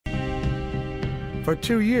For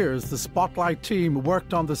 2 years, the Spotlight team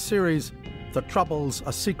worked on the series The Troubles,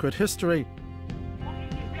 A Secret History,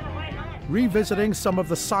 revisiting some of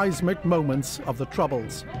the seismic moments of the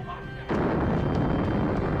Troubles.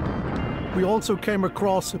 We also came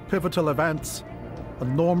across pivotal events,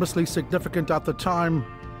 enormously significant at the time,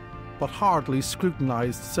 but hardly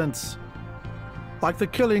scrutinised since. Like the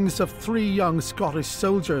killings of 3 young Scottish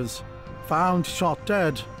soldiers, found shot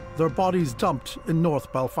dead, their bodies dumped in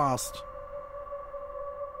North Belfast.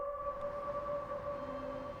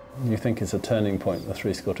 You think it's a turning point, the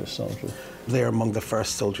 3 Scottish soldiers? They're among the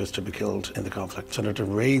first soldiers to be killed in the conflict, and it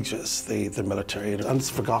enrages the military. And it's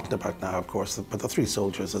forgotten about now, of course, but the 3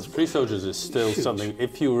 soldiers is... 3 soldiers is still huge. Something,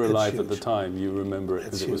 if you were alive at the time, you remember it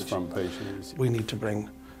because it was front page news. We need to bring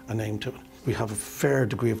a name to it. We have a fair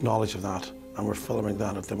degree of knowledge of that, and we're filming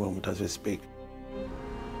that at the moment as we speak.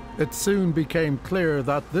 It soon became clear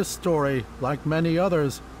that this story, like many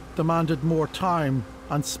others, demanded more time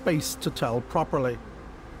and space to tell properly.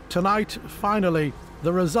 Tonight, finally,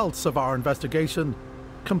 the results of our investigation,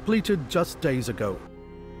 completed just days ago.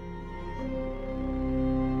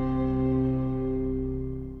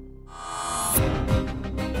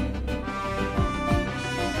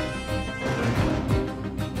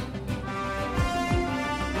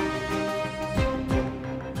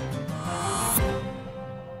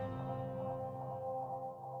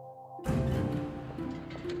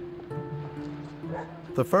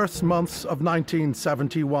 The first months of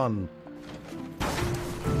 1971.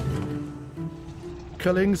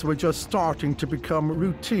 Killings were just starting to become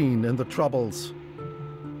routine in the Troubles.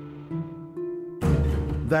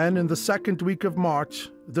 Then, in the second week of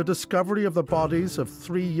March, the discovery of the bodies of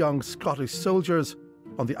 3 young Scottish soldiers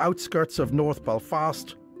on the outskirts of North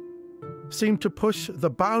Belfast seemed to push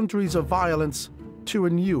the boundaries of violence to a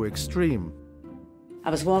new extreme.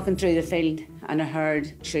 I was walking through the field and I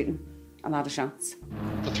heard shooting, a lot of shots.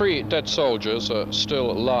 The 3 dead soldiers are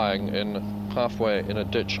still lying halfway in a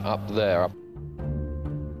ditch up there.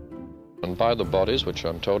 And by the bodies, which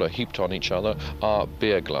I'm told are heaped on each other, are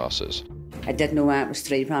beer glasses. I didn't know why it was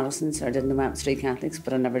 3 Protestants, or I didn't know why it was 3 Catholics,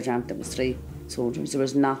 but I never dreamt it was 3 soldiers. There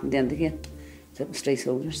was nothing to indicate that it was 3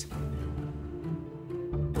 soldiers.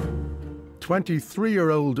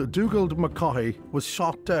 23-year-old Dougald McCaughey was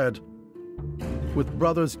shot dead with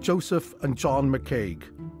brothers Joseph and John McCaig.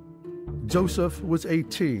 Joseph was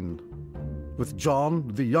 18, with John,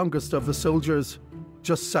 the youngest of the soldiers,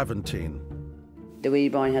 just 17. The wee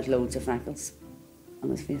boy had loads of freckles on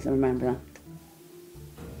his face, I remember that.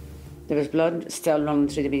 There was blood still running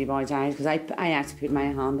through the wee boy's eyes, because I actually put my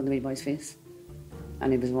hand on the wee boy's face,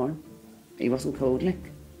 and he was warm. He wasn't cold,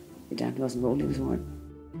 like. He definitely wasn't cold, he was warm.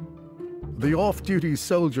 The off-duty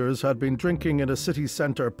soldiers had been drinking in a city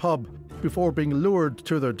centre pub before being lured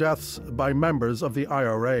to their deaths by members of the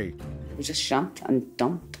IRA. They were just shot and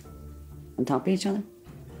dumped on top of each other.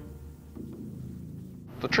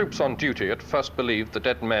 The troops on duty at first believed the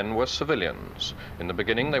dead men were civilians. In the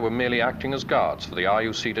beginning, they were merely acting as guards for the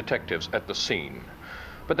RUC detectives at the scene.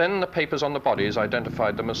 But then the papers on the bodies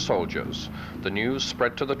identified them as soldiers. The news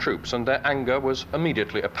spread to the troops, and their anger was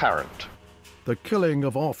immediately apparent. The killing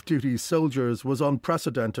of off-duty soldiers was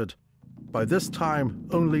unprecedented. By this time,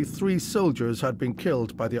 only 3 soldiers had been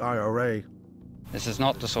killed by the IRA. This is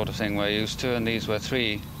not the sort of thing we're used to, and these were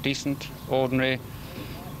 3 decent, ordinary,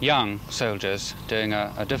 young soldiers doing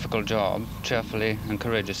a difficult job, cheerfully and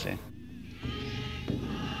courageously.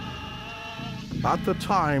 At the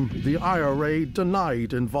time, the IRA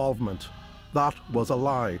denied involvement. That was a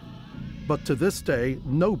lie. But to this day,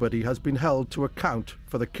 nobody has been held to account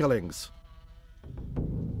for the killings.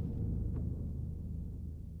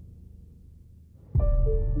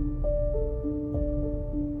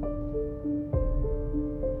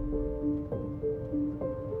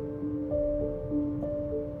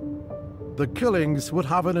 The killings would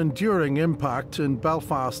have an enduring impact in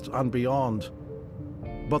Belfast and beyond,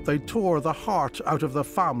 but they tore the heart out of the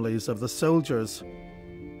families of the soldiers.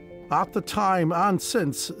 At the time and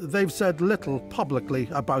since, they've said little publicly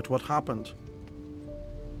about what happened.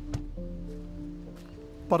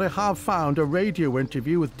 But I have found a radio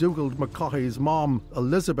interview with Dougald McCaughey's mom,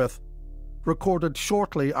 Elizabeth, recorded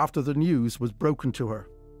shortly after the news was broken to her.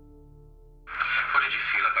 What did you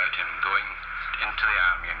feel about him going into the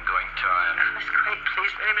army and going to Ireland? I was quite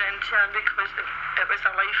pleased when he went into it because it was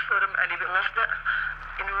a life for him and he loved it,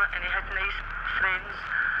 you know, and he had nice friends.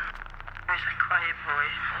 He was a quiet boy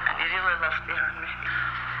and he really loved the army.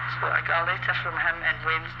 So I got a letter from him on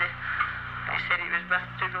Wednesday. He said he was with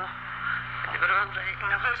Dougald. They were all right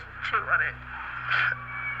and I wasn't too worried.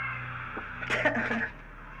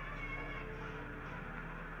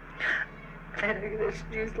 I heard this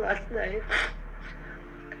news last night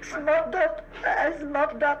murdered. It is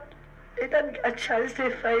murdered. He didn't get a chance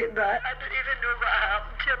to fight that. I don't even know what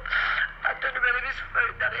happened to him. I don't know whether he was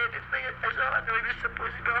found or anything. That's all I know. He was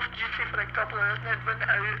supposed to be off duty for a couple of hours and then went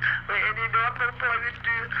out like any normal boy would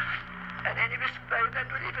do. And then he was found. I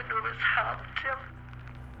don't even know what's happened to him.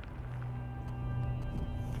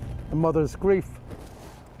 A mother's grief.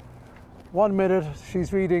 1 minute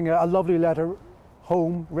she's reading a lovely letter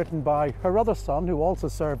home written by her other son, who also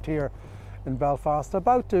served here in Belfast,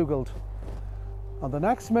 about Dougald. And the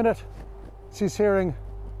next minute she's hearing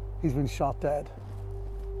he's been shot dead.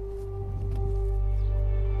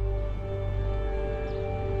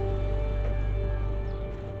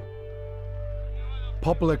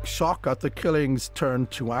 Public shock at the killings turned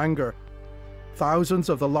to anger. Thousands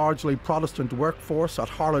of the largely Protestant workforce at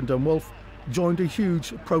Harland and Wolff joined a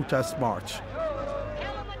huge protest march.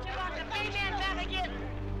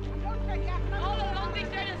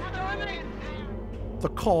 The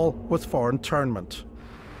call was for internment.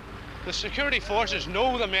 The security forces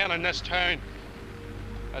know the men in this town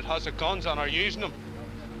that has the guns and are using them,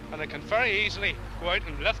 and they can very easily go out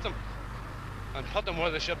and lift them and put them where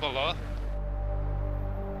they should belong.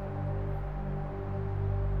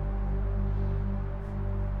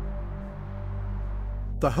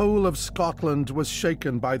 The whole of Scotland was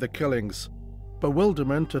shaken by the killings,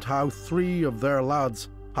 bewilderment at how 3 of their lads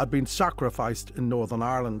had been sacrificed in Northern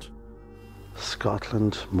Ireland.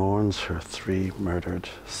 Scotland mourns her 3 murdered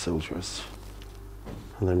soldiers.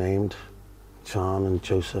 And they're named John and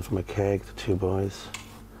Joseph McCaig, the 2 boys.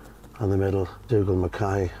 And the middle, Dougald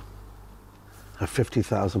McCaughey. A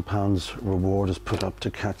 £50,000 reward is put up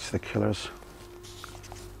to catch the killers.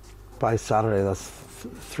 By Saturday, that's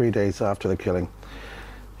 3 days after the killing,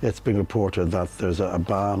 it's been reported that there's a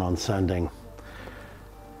ban on sending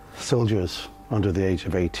soldiers under the age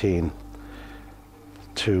of 18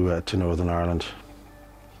 to Northern Ireland,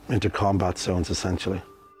 into combat zones essentially.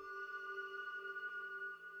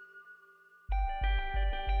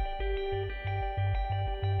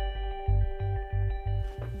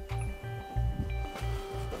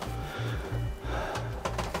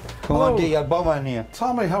 Come on, get your bum in here.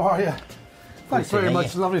 Tommy, how are you? Thanks very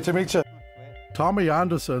much, lovely to meet you. Tommy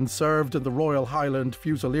Anderson served in the Royal Highland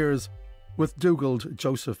Fusiliers with Dougald,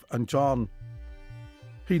 Joseph and John.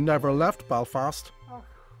 He never left Belfast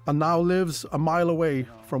and now lives a mile away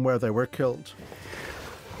from where they were killed.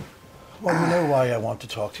 Well, you know why I want to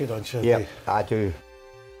talk to you, don't you? Yeah, I do.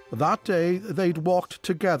 That day, they'd walked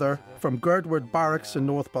together from Girdwood Barracks in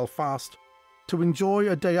North Belfast to enjoy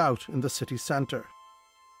a day out in the city centre.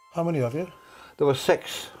 How many of you? There were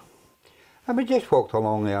 6. And we just walked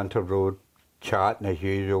along the Hunter Road, chatting as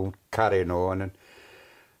usual, carrying on, and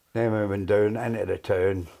then we went down into the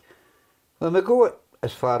town. When we go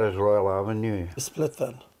as far as Royal Avenue. You split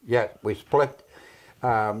then? Yeah, we split.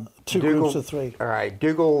 2 groups of 3? Aye,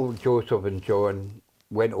 Dougald, Joseph and John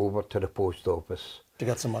went over to the post office. To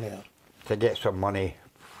get some money out? To get some money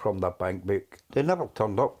from the bank book. They never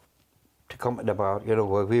turned up to come to the bar, you know,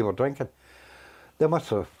 where we were drinking. They must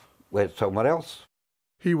have went somewhere else.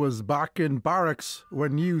 He was back in barracks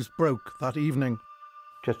when news broke that evening.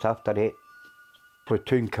 Just after 8,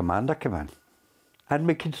 platoon commander came in. And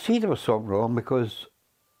we could see there was something wrong because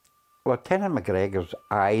Lieutenant McGregor's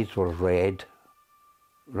eyes were red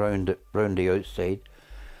round the outside.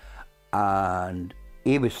 And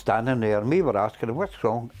he was standing there and we were asking him, what's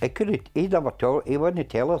wrong? He never told, he wouldn't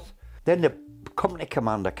tell us. Then the company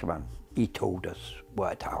commander came in. He told us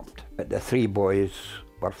what had happened. But the 3 boys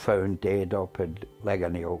were found dead up in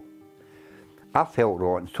Ligoniel. I felt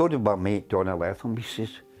rotten, so did my mate Donny Letham. He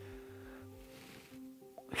says,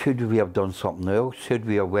 should we have done something else? Should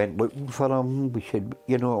we have went looking for him? We should,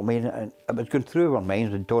 you know what I mean? And it was going through our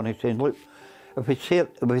minds, and Donny saying, look, if we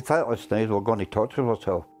thought this now, we're going to torture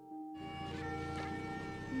ourselves.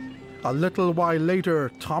 A little while later,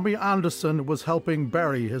 Tommy Anderson was helping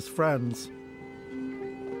bury his friends.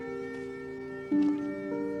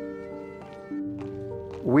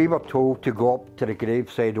 We were told to go up to the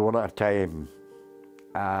graveside one at a time,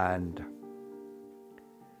 and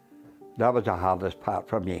that was the hardest part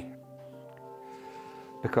for me.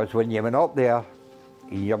 Because when you went up there,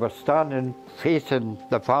 you were standing facing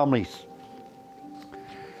the families,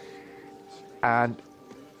 and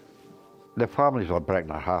the families were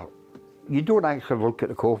breaking their heart. You don't actually look at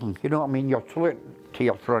the coffin, you know what I mean? You're saluting to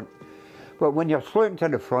your front. But when you're saluting to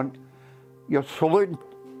the front, you're saluting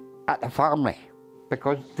at the family,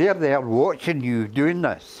 because they're there watching you doing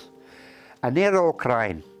this. And they're all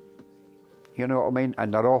crying, you know what I mean?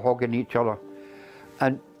 And they're all hugging each other.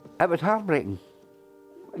 And it was heartbreaking,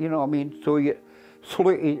 you know what I mean? So you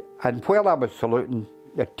saluted, and while I was saluting,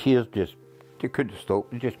 the tears just They couldn't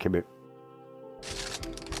stop, they just came out.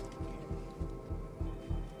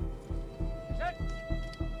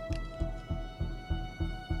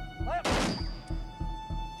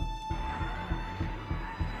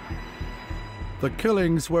 The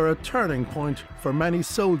killings were a turning point for many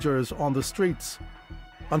soldiers on the streets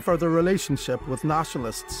and for their relationship with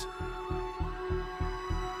nationalists.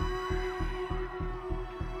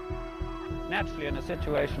 Naturally, in a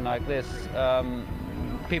situation like this,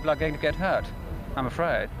 people are going to get hurt, I'm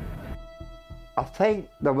afraid. I think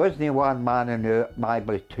there wasn't one man in my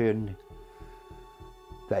platoon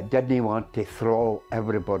that didn't want to throw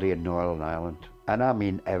everybody in Northern Ireland, and I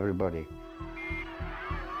mean everybody.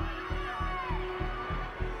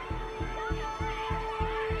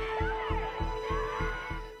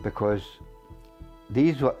 Because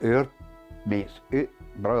these were our mates, our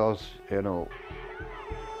brothers, you know.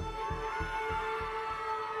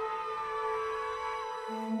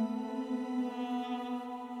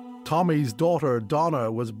 Tommy's daughter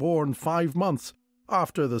Donna was born 5 months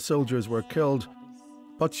after the soldiers were killed,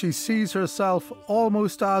 but she sees herself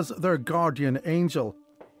almost as their guardian angel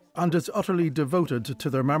and is utterly devoted to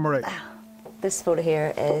their memory. This photo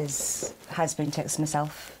here has been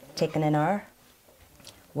myself taken in Ayr,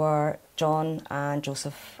 where John and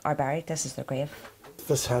Joseph are buried. This is their grave.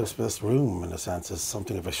 This house, this room, in a sense, is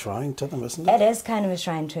something of a shrine to them, isn't it? It is kind of a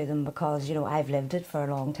shrine to them because, you know, I've lived it for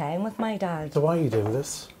a long time with my dad. So why are you doing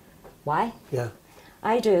this? Why? Yeah.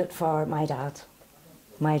 I do it for my dad.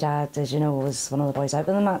 My dad, as you know, was one of the boys out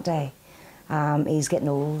with him that day. He's getting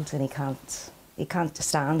old and he can't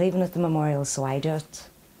stand even at the memorial, so I do it.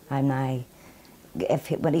 I'm now,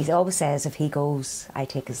 when he always says if he goes, I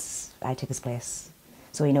take his place.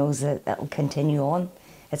 So he knows that it'll continue on.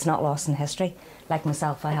 It's not lost in history. Like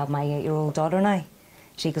myself, I have my 8-year-old daughter now.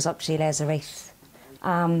 She goes up, she lays a wreath.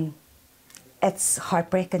 It's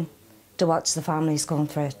heartbreaking to watch the families going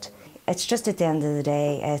through it. It's just at the end of the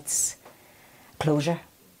day, it's closure.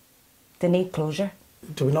 They need closure.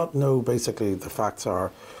 Do we not know, basically, the facts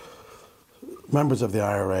are members of the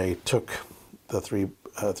IRA took the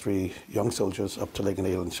three young soldiers up to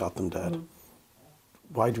Ligoniel and shot them dead. Mm.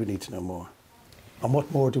 Why do we need to know more? And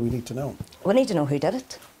what more do we need to know? We need to know who did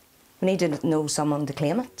it. We need to know someone to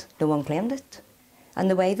claim it. No one claimed it. And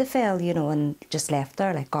the way they fell, you know, and just left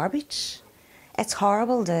there like garbage. It's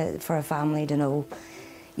horrible for a family to know,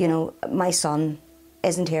 you know, my son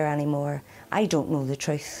isn't here anymore. I don't know the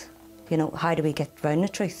truth. You know, how do we get round the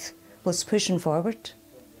truth? Well, it's pushing forward.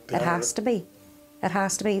 It has to be. It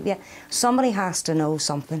has to be, yeah. Somebody has to know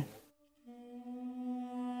something.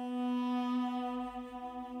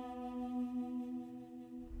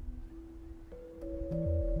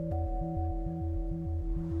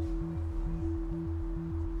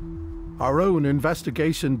 Our own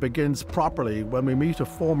investigation begins properly when we meet a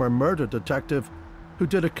former murder detective who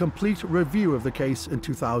did a complete review of the case in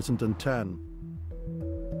 2010.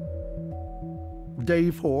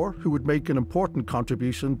 Dave Hoare, who would make an important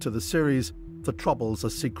contribution to the series The Troubles: A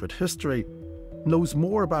Secret History, knows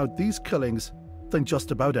more about these killings than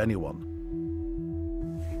just about anyone.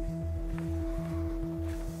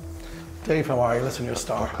 Dave, how are you? Listen, you're a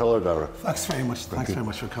star. Hello, Dara. Thanks very much. Thanks very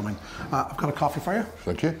much for coming. I've got a coffee for you.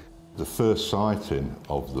 Thank you. The first sighting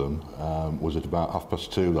of them was at about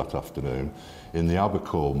 2:30 that afternoon in the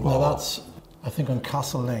Abercorn bar. Now that's, I think, on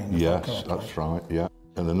Castle Lane. Yes, that's right, yeah.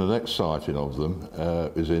 And then the next sighting of them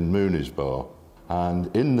is in Mooney's bar.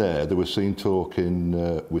 And in there, they were seen talking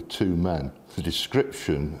with two men. The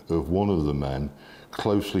description of one of the men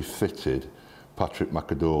closely fitted Patrick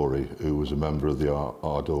McAdory, who was a member of the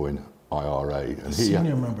Ardoyne IRA. And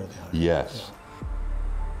senior member of the IRA? Yes. Yeah.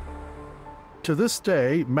 To this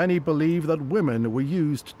day, many believe that women were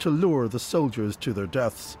used to lure the soldiers to their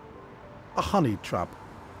deaths. A honey trap.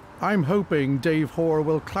 I'm hoping Dave Hoare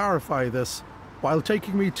will clarify this while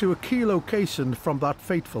taking me to a key location from that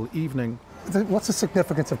fateful evening. What's the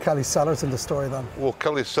significance of Kelly's Cellars in the story then? Well,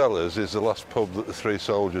 Kelly's Cellars is the last pub that the three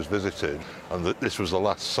soldiers visited, and that this was the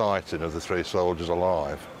last sighting of the three soldiers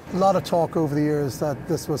alive. A lot of talk over the years that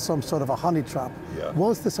this was some sort of a honey trap. Yeah.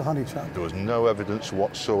 Was this a honey trap? There was no evidence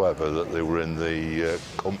whatsoever that they were in the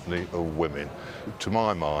company of women. To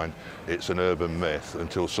my mind, it's an urban myth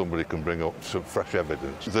until somebody can bring up some fresh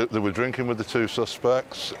evidence. They were drinking with the two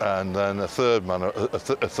suspects, and then a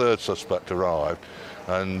third suspect arrived,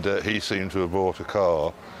 and he seemed to have bought a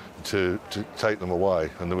car to take them away,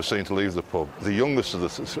 and they were seen to leave the pub. The youngest of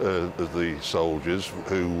the soldiers,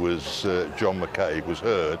 who was John McCaig, was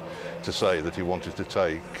heard to say that he wanted to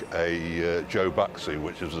take a Joe Baxi,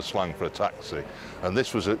 which is the slang for a taxi, and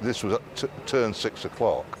this was at turn 6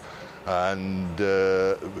 o'clock. And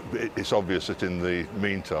it's obvious that in the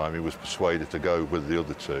meantime he was persuaded to go with the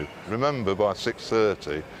other two. Remember, by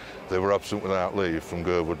 6:30 they were absent without leave from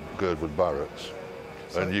Girdwood Barracks,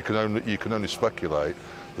 and you can only speculate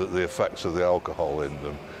that the effects of the alcohol in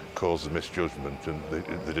them caused the misjudgment, and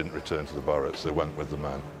they didn't return to the barracks. They went with the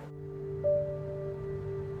man.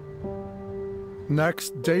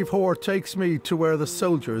 Next, Dave Hoare takes me to where the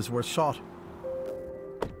soldiers were shot.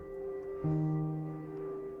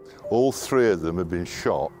 All three of them had been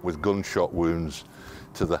shot with gunshot wounds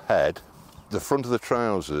to the head. The front of the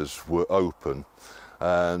trousers were open,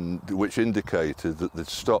 and which indicated that they'd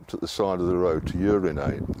stopped at the side of the road to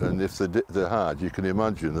urinate. And if they had, you can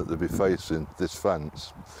imagine that they'd be facing this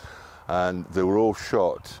fence. And they were all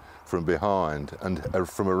shot from behind. And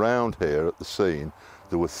from around here at the scene,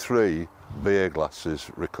 there were 3 beer glasses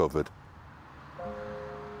recovered.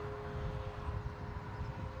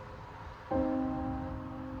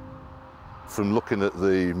 From looking at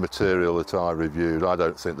the material that I reviewed, I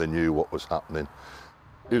don't think they knew what was happening.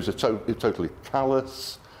 It was a totally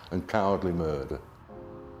callous and cowardly murder.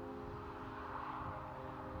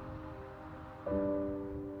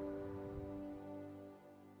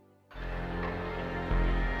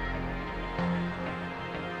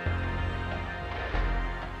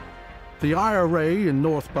 The IRA in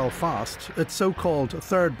North Belfast, its so-called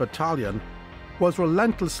 3rd Battalion, was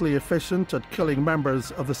relentlessly efficient at killing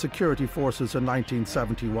members of the security forces in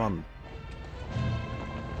 1971.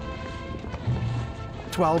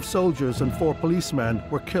 12 soldiers and 4 policemen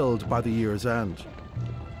were killed by the year's end.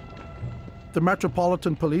 The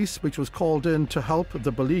Metropolitan Police, which was called in to help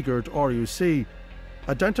the beleaguered RUC,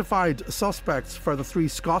 identified suspects for the 3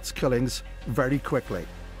 Scots killings very quickly.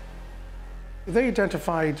 They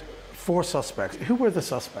identified 4 suspects. Who were the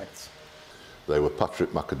suspects? They were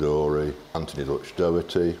Patrick McAdory, Anthony Dutch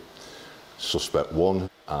Doherty, Suspect 1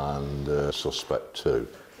 and Suspect 2.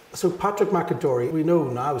 So Patrick McAdory, we know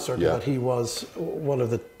now certainly that he was one of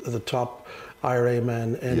the top IRA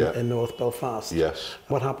men in North Belfast. Yes.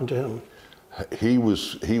 What happened to him? He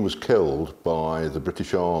was killed by the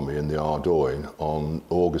British Army in the Ardoyne on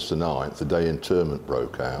August the 9th, the day internment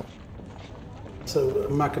broke out. So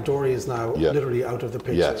McAdory is now literally out of the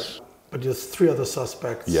picture? Yes. But there's 3 other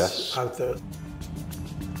suspects out there.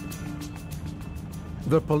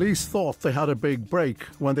 The police thought they had a big break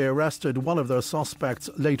when they arrested one of their suspects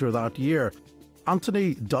later that year,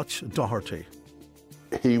 Anthony Dutch Doherty.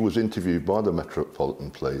 He was interviewed by the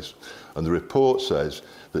Metropolitan Police, and the report says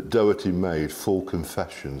that Doherty made full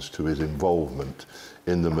confessions to his involvement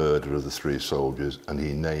in the murder of the 3 soldiers, and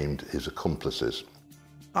he named his accomplices.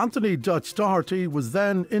 Anthony Dutch Doherty was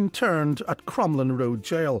then interned at Crumlin Road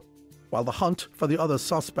Jail, while the hunt for the other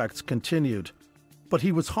suspects continued. But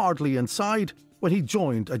he was hardly inside when he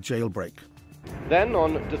joined a jailbreak. Then,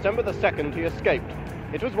 on December the 2nd, he escaped.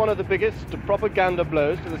 It was one of the biggest propaganda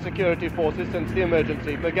blows to the security forces since the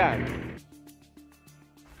emergency began.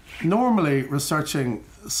 Normally, researching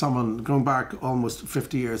someone going back almost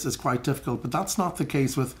 50 years is quite difficult, but that's not the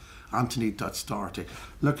case with Anthony Dutch Doherty.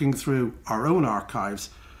 Looking through our own archives,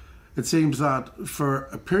 it seems that for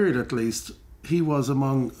a period at least, he was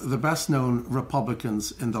among the best-known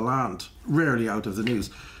Republicans in the land, rarely out of the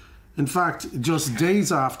news. In fact, just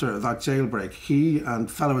days after that jailbreak, he and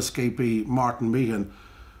fellow escapee Martin Meehan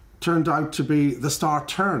turned out to be the star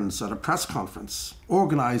turns at a press conference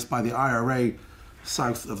organised by the IRA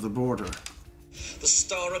south of the border. The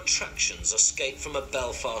star attractions escaped from a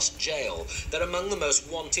Belfast jail. They're among the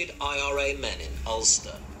most wanted IRA men in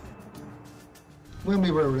Ulster. When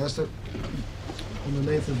we were arrested on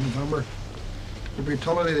the 9th of November, the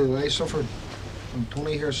brutality that I suffered and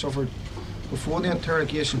Tony here suffered before the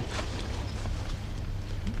interrogation,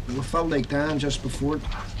 we felt like dying just before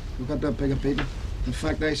we got that big a beating. In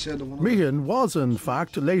fact, I said to one of Meehan was in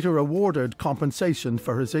fact later awarded compensation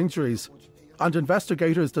for his injuries, and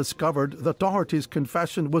investigators discovered that Doherty's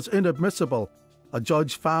confession was inadmissible. A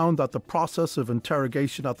judge found that the process of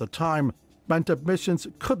interrogation at the time meant admissions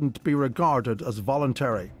couldn't be regarded as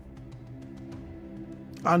voluntary.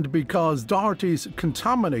 And because Doherty's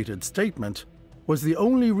contaminated statement was the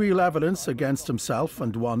only real evidence against himself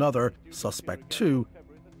and one other, Suspect 2,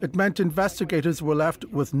 it meant investigators were left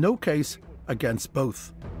with no case against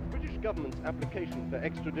both. British government's application for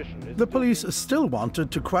extradition is... The police still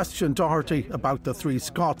wanted to question Doherty about the 3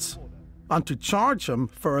 Scots and to charge him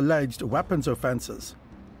for alleged weapons offences.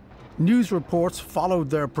 News reports followed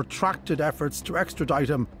their protracted efforts to extradite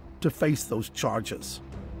him to face those charges.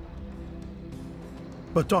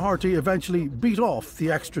 But Doherty eventually beat off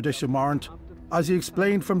the extradition warrant, as he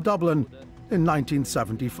explained from Dublin in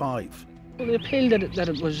 1975. Well, they appealed that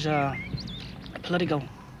it was a political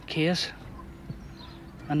case,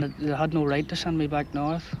 and they had no right to send me back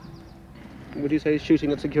north. Would you say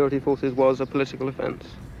shooting at security forces was a political offence?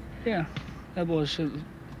 Yeah, it was.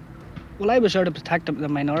 Well, I was there to protect the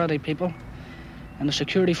minority people, and the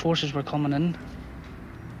security forces were coming in.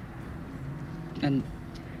 And,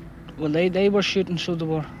 well, they were shooting, so they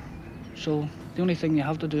were. So the only thing you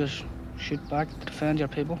have to do is shoot back to defend your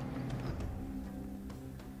people.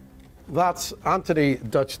 That's Anthony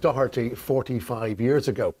Dutch Doherty 45 years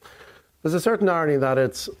ago. There's a certain irony that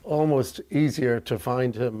it's almost easier to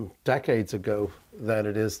find him decades ago than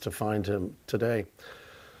it is to find him today.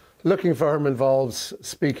 Looking for him involves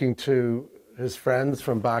speaking to his friends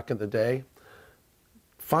from back in the day,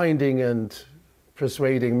 finding and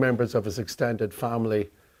persuading members of his extended family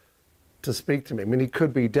to speak to me. I mean, he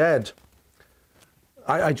could be dead.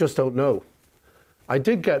 I just don't know. I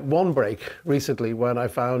did get one break recently when I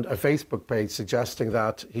found a Facebook page suggesting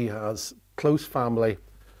that he has close family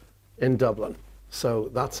in Dublin. So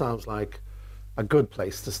that sounds like a good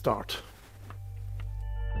place to start.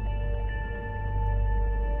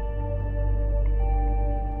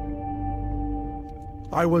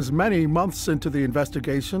 I was many months into the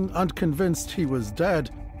investigation and convinced he was dead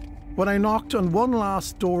when I knocked on one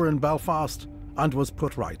last door in Belfast and was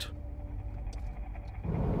put right.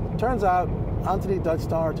 Turns out Anthony Dutch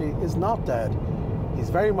Doherty is not dead. He's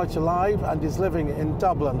very much alive and is living in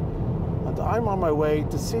Dublin, and I'm on my way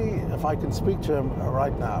to see if I can speak to him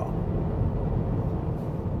right now.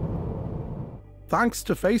 Thanks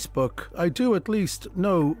to Facebook, I do at least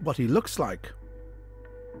know what he looks like.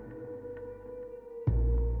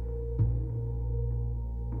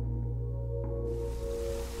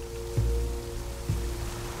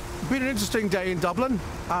 Been an interesting day in Dublin.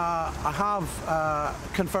 I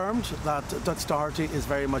have confirmed that Dutch Doherty is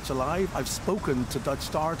very much alive. I've spoken to Dutch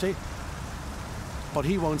Doherty, but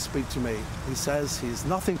he won't speak to me. He says he has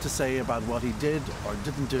nothing to say about what he did or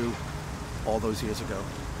didn't do all those years ago.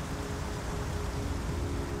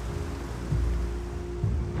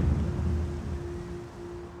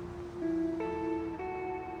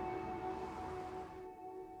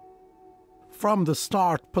 From the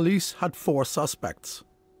start, police had 4 suspects.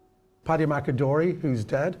 Paddy McAdory, who's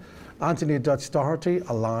dead, Anthony Dutch Doherty,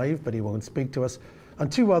 alive, but he won't speak to us,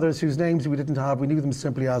 and 2 others whose names we didn't have. We knew them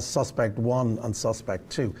simply as Suspect 1 and Suspect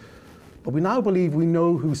 2. But we now believe we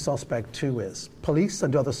know who Suspect 2 is. Police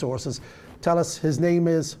and other sources tell us his name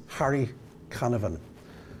is Harry Canavan.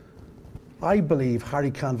 I believe Harry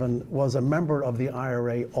Canavan was a member of the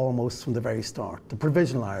IRA almost from the very start, the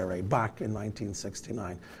Provisional IRA back in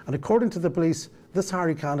 1969. And according to the police, this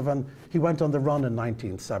Harry Canavan, he went on the run in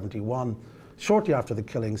 1971, shortly after the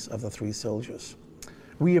killings of the 3 soldiers.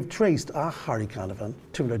 We have traced a Harry Canavan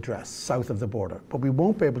to an address south of the border, but we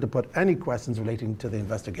won't be able to put any questions relating to the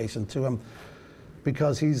investigation to him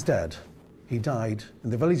because he's dead. He died in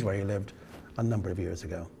the village where he lived a number of years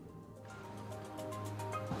ago.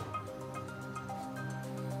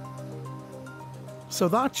 So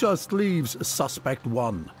that just leaves Suspect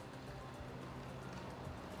 1.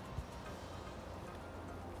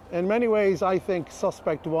 In many ways, I think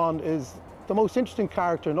Suspect 1 is the most interesting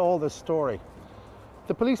character in all this story.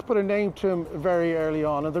 The police put a name to him very early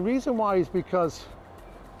on, and the reason why is because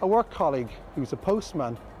a work colleague, who's a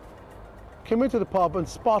postman, came into the pub and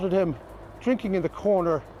spotted him drinking in the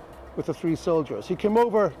corner with the 3 soldiers. He came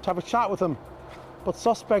over to have a chat with him, but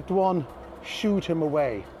Suspect 1 shooed him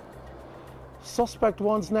away. Suspect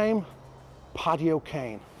 1's name, Paddy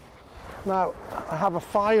O'Kane. Now, I have a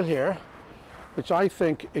file here which I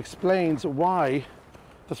think explains why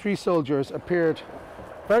the 3 soldiers appeared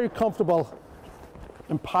very comfortable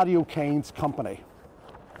in Paddy O'Kane's company.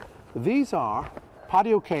 These are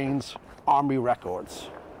Paddy O'Kane's army records.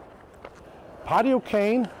 Paddy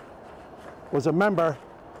O'Kane was a member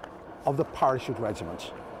of the Parachute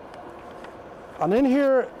Regiment. And in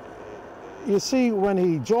here, you see when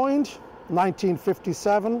he joined,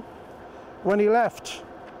 1957, when he left,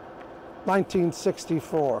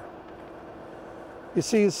 1964. You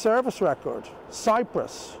see his service record,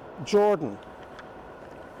 Cyprus, Jordan.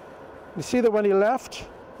 You see that when he left,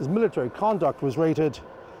 his military conduct was rated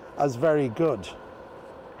as very good.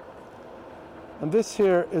 And this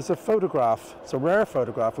here is a photograph, it's a rare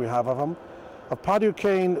photograph we have of him, of Paddy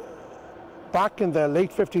O'Kane back in the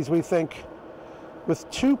late 50s, we think, with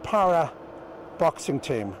 2 para boxing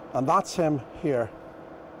team, and that's him here.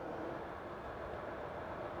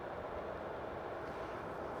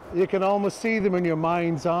 You can almost see them in your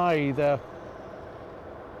mind's eye, the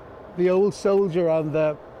old soldier and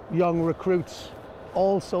the young recruits,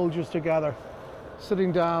 all soldiers together,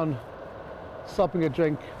 sitting down, supping a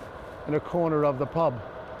drink in a corner of the pub.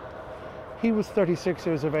 he was 36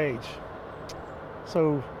 years of age.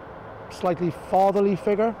 So, slightly fatherly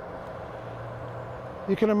figure.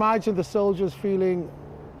 You can imagine the soldiers feeling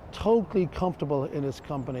totally comfortable in his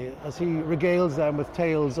company as he regales them with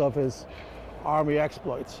tales of his army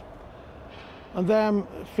exploits. And them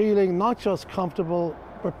feeling not just comfortable,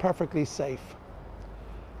 but perfectly safe.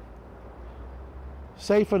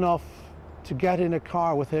 Safe enough to get in a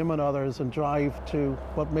car with him and others and drive to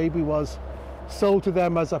what maybe was sold to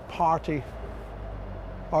them as a party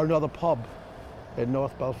or another pub in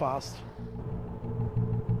North Belfast.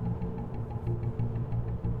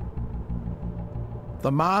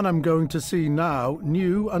 The man I'm going to see now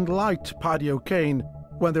knew and liked Paddy O'Kane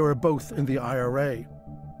when they were both in the IRA.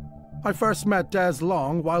 I first met Des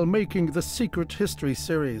Long while making the Secret History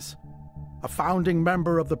series. A founding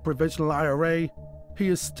member of the Provisional IRA, he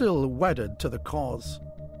is still wedded to the cause.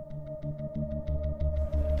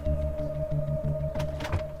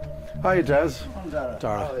 Hi, Des. I'm Dara.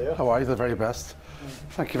 Dara. How are you? How are you? The very best.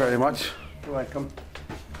 Thank you very much. You're welcome.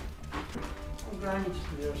 Grand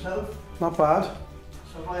yourself? Not bad.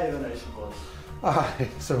 Surviving, I suppose. I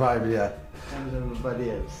survived, yeah. And everybody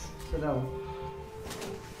else. Sit down.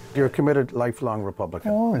 You're a committed lifelong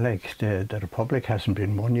Republican. Oh, like the Republic hasn't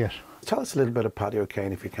been won yet. Tell us a little bit of Paddy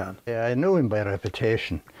O'Kane if you can. Yeah, I know him by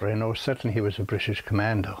reputation. I know certainly he was a British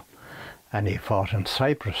commando and he fought in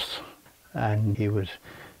Cyprus and he was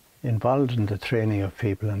involved in the training of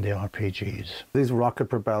people in the RPGs. These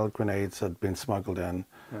rocket-propelled grenades had been smuggled in,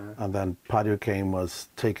 and then Paddy O'Kane was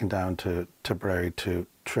taken down to Tipperary to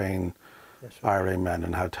train IRA men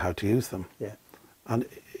and how to use them. Yeah. And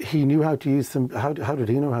he knew how to use them. How did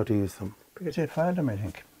he know how to use them? Because he had fired them, I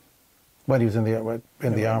think. When he was in the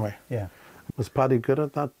army? Yeah. Was Paddy good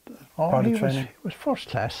at that part of training? He was first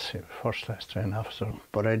class trained officer.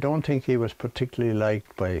 But I don't think he was particularly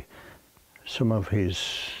liked by some of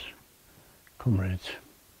his comrades.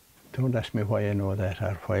 Don't ask me why I know that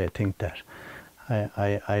or why I think that.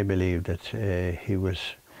 I believe that he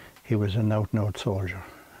was an out-and-out soldier.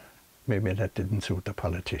 Maybe that didn't suit the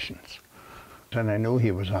politicians. And I know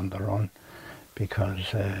he was on the run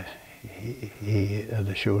because he had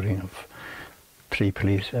the shooting of three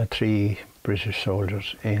British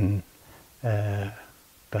soldiers in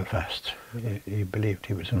Belfast. He believed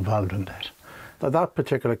he was involved in that. That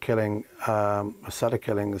particular killing, a set of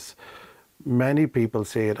killings, many people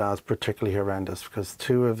see it as particularly horrendous because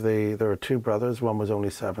there were two brothers. One was only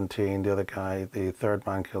 17. The other guy, the third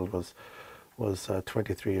man killed, was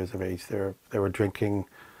 23 years of age. They were drinking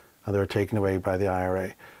and they were taken away by the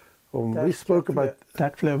IRA. When we spoke about...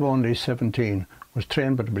 That fellow, only 17, was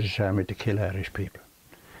trained by the British Army to kill Irish people.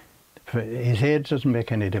 His age doesn't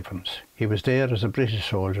make any difference. He was there as a British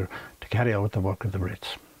soldier to carry out the work of the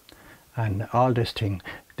Brits. And all this thing,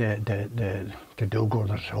 the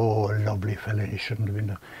do-gooders, oh, lovely fella, he shouldn't have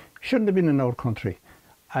been in our country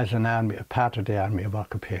as an army, a part of the Army of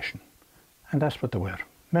Occupation. And that's what they were,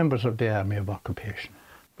 members of the Army of Occupation.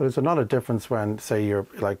 But is there not a difference when, say, you're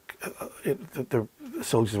like, the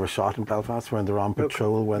soldiers were shot in Belfast when they were on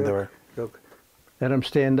patrol, they were... Look, let them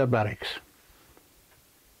stay in their barracks.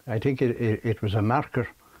 I think it was a marker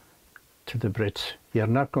to the Brits. You're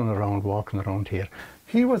not going around, walking around here.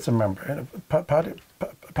 He was a member. Paddy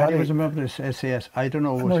was a member of the SAS. I don't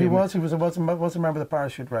know. No, he was a member of the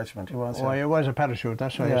Parachute Regiment. He was. Oh, he was a parachute.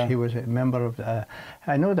 That's right. Yeah. He was a member of.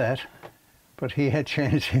 I know that, but he had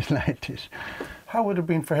changed his life. How would it have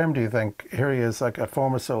been for him? Do you think? Here he is, like a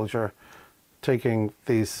former soldier, taking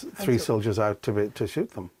these three soldiers out to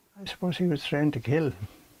shoot them. I suppose he was trained to kill.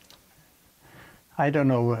 I don't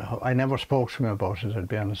know. I never spoke to him about it. I'll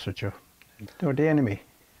be honest with you. They were the enemy,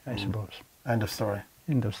 I suppose. End of story.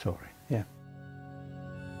 End of story. Yeah.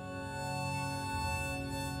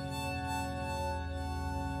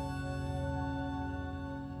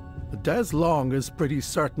 Des Long is pretty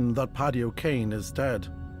certain that Paddy O'Kane is dead.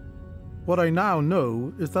 What I now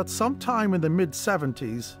know is that sometime in the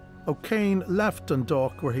mid-70s, O'Kane left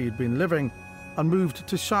Dundalk where he had been living and moved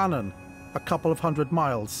to Shannon, a couple of 100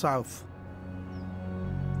 miles south.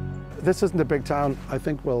 This isn't a big town. I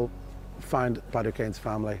think we'll find Paddy O'Kane's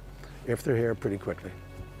family if they're here pretty quickly.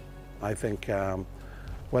 I think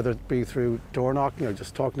whether it be through door knocking or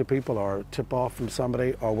just talking to people or tip off from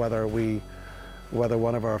somebody, or whether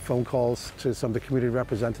one of our phone calls to some of the community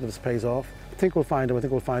representatives pays off, I think we'll find him. I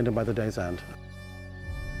think we'll find him by the day's end.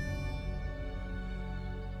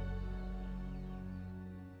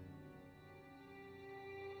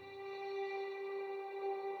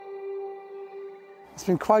 It's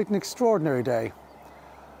been quite an extraordinary day.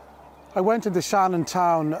 I went into Shannon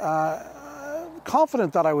town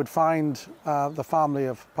confident that I would find the family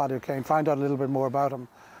of Paddy O'Kane, find out a little bit more about him.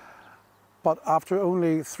 But after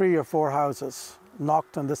only 3 or 4 houses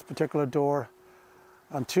knocked on this particular door,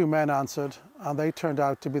 and 2 men answered, and they turned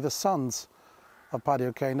out to be the sons of Paddy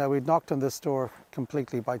O'Kane. Now, we'd knocked on this door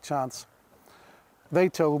completely by chance. They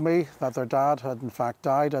told me that their dad had in fact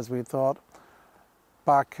died, as we thought,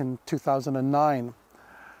 back in 2009.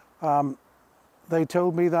 They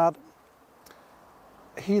told me that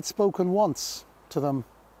he had spoken once to them,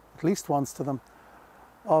 at least once to them,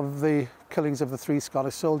 of the killings of the 3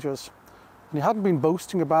 Scottish soldiers. And he hadn't been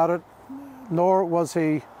boasting about it, nor was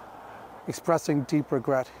he expressing deep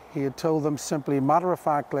regret. He had told them simply,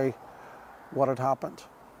 matter-of-factly, what had happened.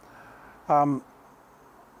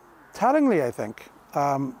 Tellingly, I think,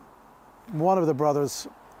 one of the brothers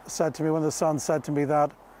said to me, one of the sons said to me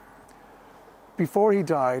that before he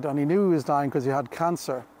died, and he knew he was dying because he had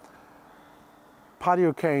cancer, Paddy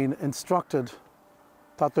O'Kane instructed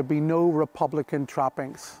that there be no Republican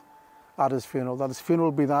trappings at his funeral, that his funeral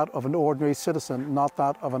would be that of an ordinary citizen, not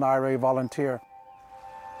that of an IRA volunteer.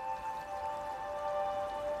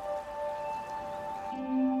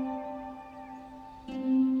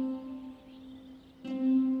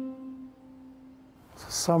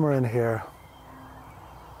 Somewhere in here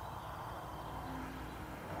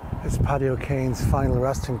is Paddy O'Kane's final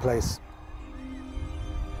resting place.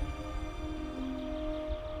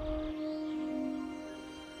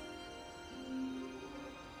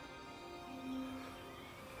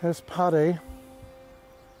 Here's Paddy.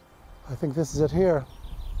 I think this is it here.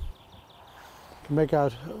 You can make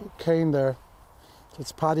out O'Kane there.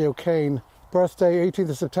 It's Paddy O'Kane. Birthday 18th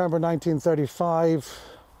of September 1935.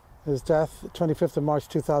 His death 25th of March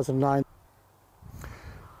 2009.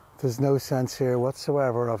 There's no sense here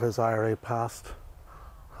whatsoever of his IRA past,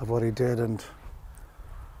 of what he did and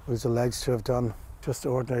was alleged to have done. Just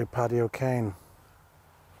ordinary Paddy O'Kane.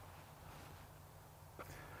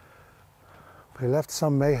 But he left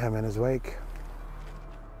some mayhem in his wake.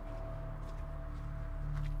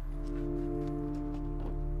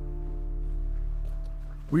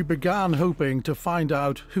 We began hoping to find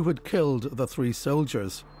out who had killed the 3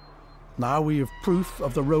 soldiers. Now we have proof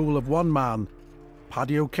of the role of one man,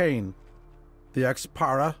 Paddy O'Kane, the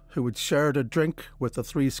ex-para who had shared a drink with the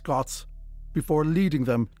 3 Scots before leading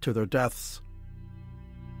them to their deaths.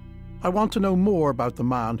 I want to know more about the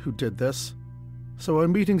man who did this, so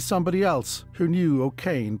I'm meeting somebody else who knew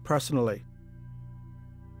O'Kane personally.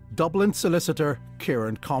 Dublin solicitor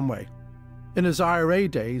Kieran Conway. In his IRA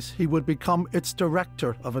days, he would become its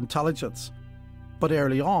director of intelligence, but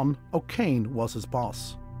early on, O'Kane was his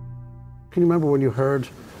boss. Can you remember when you heard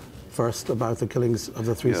first about the killings of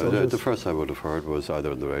the 3 soldiers? The first I would have heard was either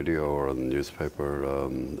on the radio or on the newspaper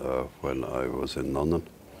when I was in London.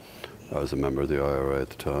 I was a member of the IRA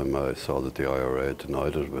at the time. I saw that the IRA had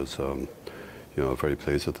denied it. Was very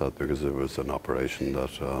pleased with that because it was an operation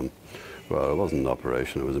that, well, it wasn't an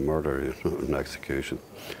operation, it was a murder, an execution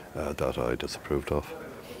that I disapproved of,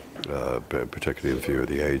 particularly in view of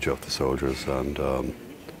the age of the soldiers and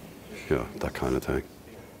that kind of thing.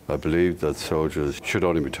 I believe that soldiers should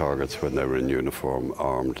only be targets when they were in uniform,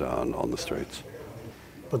 armed and on the streets.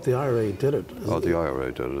 But the IRA did it. The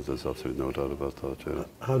IRA did it, there's absolutely no doubt about that, yeah.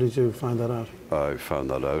 How did you find that out? I found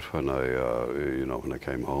that out when I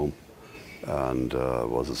came home and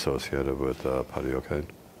was associated with Paddy O'Kane,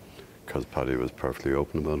 because Paddy was perfectly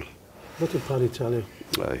open about it. What did Paddy tell you?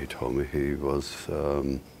 He told me he was,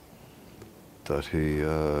 that he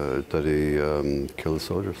killed the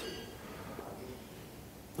soldiers.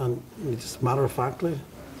 And just matter-of-factly?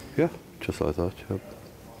 Yeah, just like that, yeah.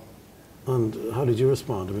 And how did you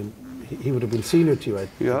respond? I mean, he would have been senior to you, I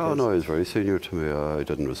think. Yeah, no, he was very senior to me. I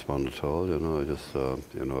didn't respond at all, I just,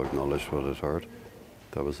 acknowledged what I'd heard.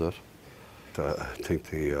 That was it. I think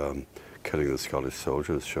the killing of the Scottish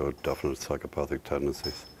soldiers showed definite psychopathic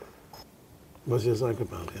tendencies. Was he a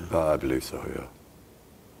psychopath, yeah? I believe so,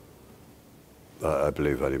 yeah. I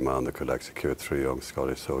believe any man that could execute 3 young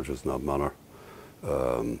Scottish soldiers in that manner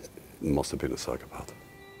must have been a psychopath.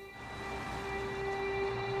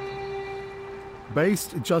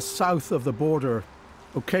 Based just south of the border,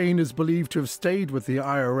 O'Kane is believed to have stayed with the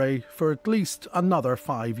IRA for at least another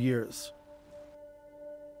 5 years.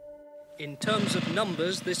 In terms of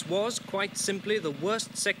numbers, this was, quite simply, the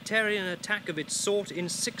worst sectarian attack of its sort in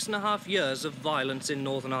 6.5 years of violence in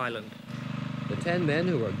Northern Ireland. The 10 men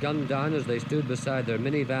who were gunned down as they stood beside their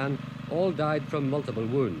minivan all died from multiple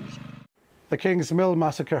wounds. The King's Mill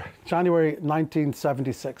Massacre, January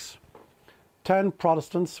 1976. 10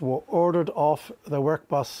 Protestants were ordered off the work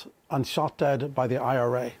bus and shot dead by the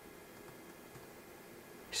IRA.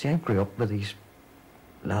 See, I grew up with these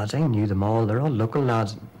lads. I knew them all. They're all local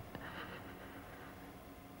lads.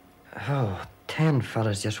 Oh, 10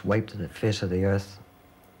 fellas just wiped the face of the earth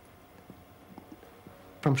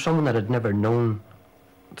from someone that had never known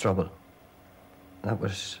trouble. That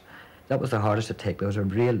was the hardest to take.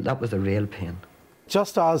 That was the real pain.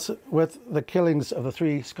 Just as with the killings of the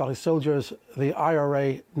 3 Scottish soldiers, the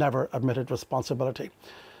IRA never admitted responsibility.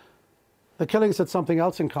 The killings had something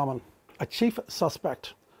else in common. A chief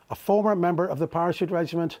suspect, a former member of the Parachute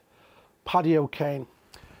Regiment, Paddy O'Kane.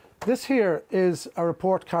 This here is a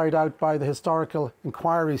report carried out by the Historical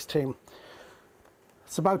Inquiries team.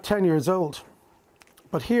 It's about 10 years old.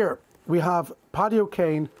 But here we have Paddy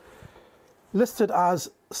O'Kane listed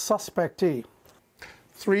as suspectee.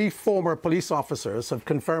 3 former police officers have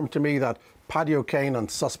confirmed to me that Paddy O'Kane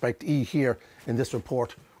and suspect E here in this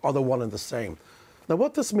report are the one and the same. Now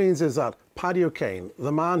what this means is that Paddy O'Kane,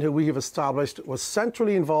 the man who we have established was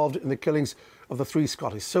centrally involved in the killings of the 3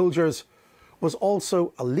 Scottish soldiers, was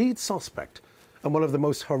also a lead suspect in one of the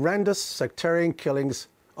most horrendous sectarian killings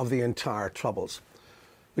of the entire Troubles.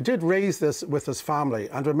 We did raise this with his family,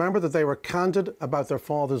 and remember that they were candid about their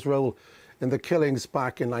father's role in the killings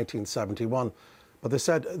back in 1971. But they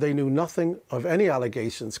said they knew nothing of any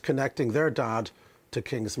allegations connecting their dad to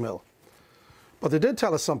Kingsmill. But they did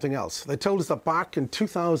tell us something else. They told us that back in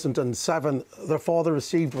 2007, their father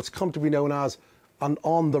received what's come to be known as an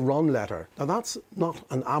on-the-run letter. Now, that's not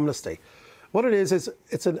an amnesty. What it is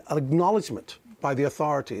it's an acknowledgement by the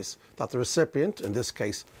authorities that the recipient, in this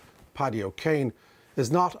case, Paddy O'Kane,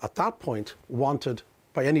 is not at that point wanted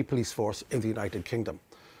by any police force in the United Kingdom.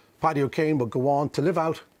 Paddy O'Kane will go on to live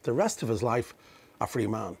out the rest of his life a free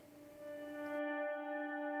man.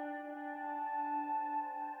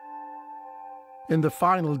 In the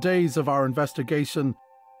final days of our investigation,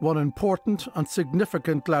 one important and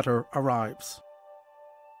significant letter arrives.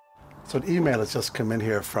 So an email has just come in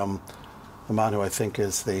here from a man who I think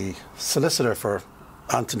is the solicitor for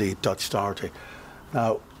Anthony Dutch Doherty.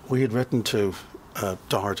 Now, we had written to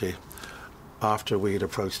Doherty after we had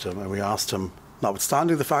approached him, and we asked him,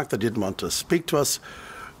 notwithstanding the fact that he didn't want to speak to us,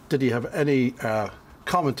 did he have any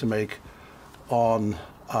comment to make on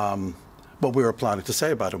what we were planning to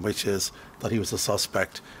say about him, which is that he was a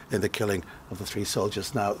suspect in the killing of the 3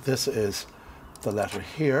 soldiers. Now, this is the letter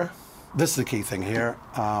here. This is the key thing here.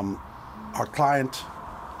 Our client,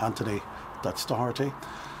 Anthony Dutch Doherty,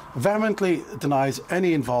 vehemently denies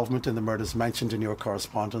any involvement in the murders mentioned in your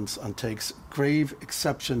correspondence and takes grave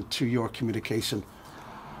exception to your communication.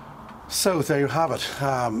 So there you have it.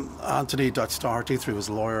 Anthony Dutch Doherty, through his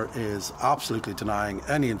lawyer, is absolutely denying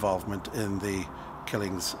any involvement in the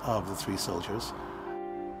killings of the 3 soldiers.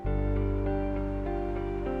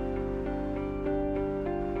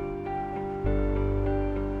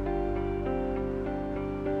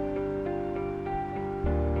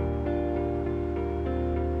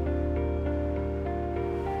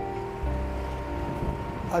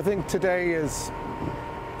 I think today is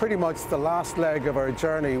pretty much the last leg of our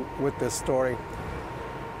journey with this story.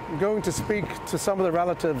 I'm going to speak to some of the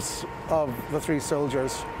relatives of the 3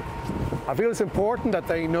 soldiers. I feel it's important that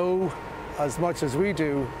they know as much as we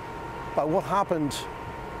do about what happened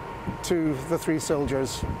to the 3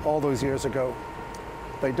 soldiers all those years ago.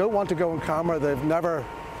 They don't want to go on camera, they've never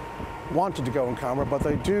wanted to go on camera, but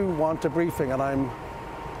they do want a briefing, and I'm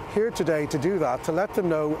here today to do that, to let them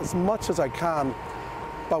know as much as I can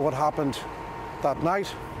about what happened that night,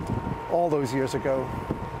 all those years ago.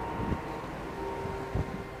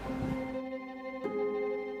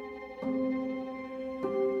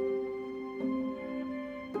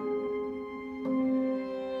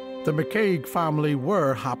 The McCaig family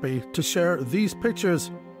were happy to share these pictures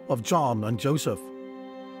of John and Joseph.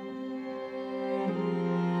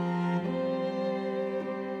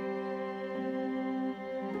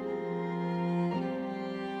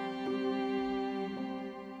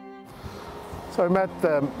 So I met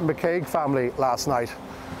the McCaig family last night,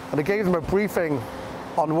 and I gave them a briefing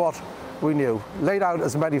on what we knew, laid out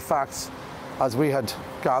as many facts as we had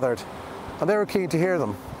gathered, and they were keen to hear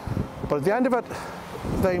them. But at the end of it,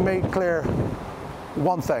 they made clear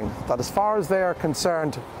one thing, that as far as they are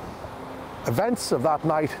concerned, events of that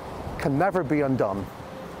night can never be undone.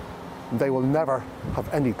 They will never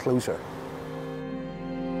have any closure.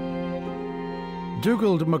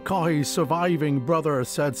 Dougald McCaughey's surviving brother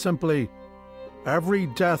said simply, "Every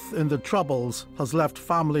death in the Troubles has left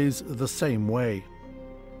families the same way."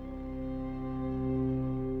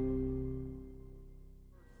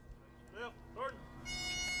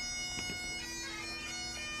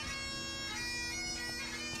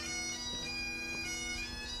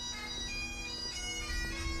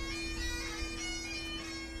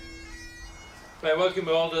 I welcome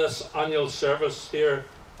you all to this annual service here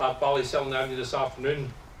at Ballyselling Avenue this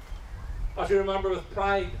afternoon. As we remember with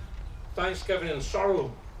pride, thanksgiving and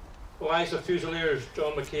sorrow, the lives of Fusiliers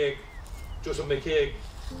John McCaig, Joseph McCaig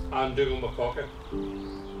and Dougald McCaughey.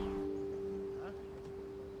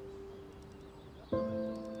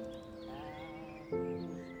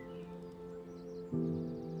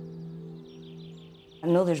 I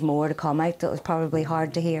know there's more to come out that was probably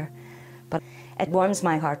hard to hear, but it warms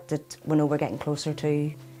my heart that we know we're getting closer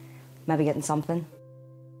to maybe getting something.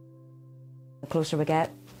 The closer we get,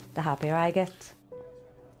 the happier I get.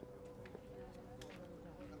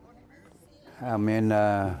 I mean,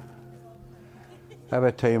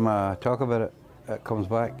 every time I talk about it, it comes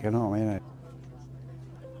back, you know what I mean?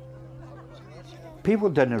 People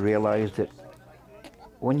didn't realise that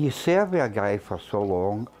when you serve with a guy for so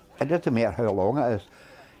long, it doesn't matter how long it is,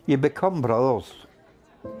 you become brothers.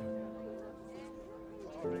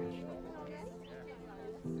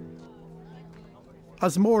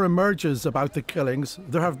 As more emerges about the killings,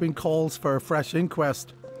 there have been calls for a fresh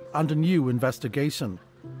inquest and a new investigation.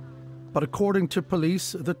 But according to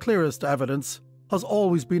police, the clearest evidence has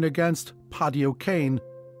always been against Paddy O'Kane,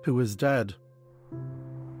 who is dead.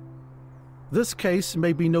 This case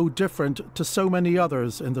may be no different to so many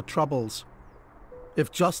others in the Troubles.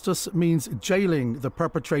 If justice means jailing the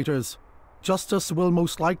perpetrators, justice will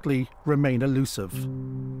most likely remain elusive.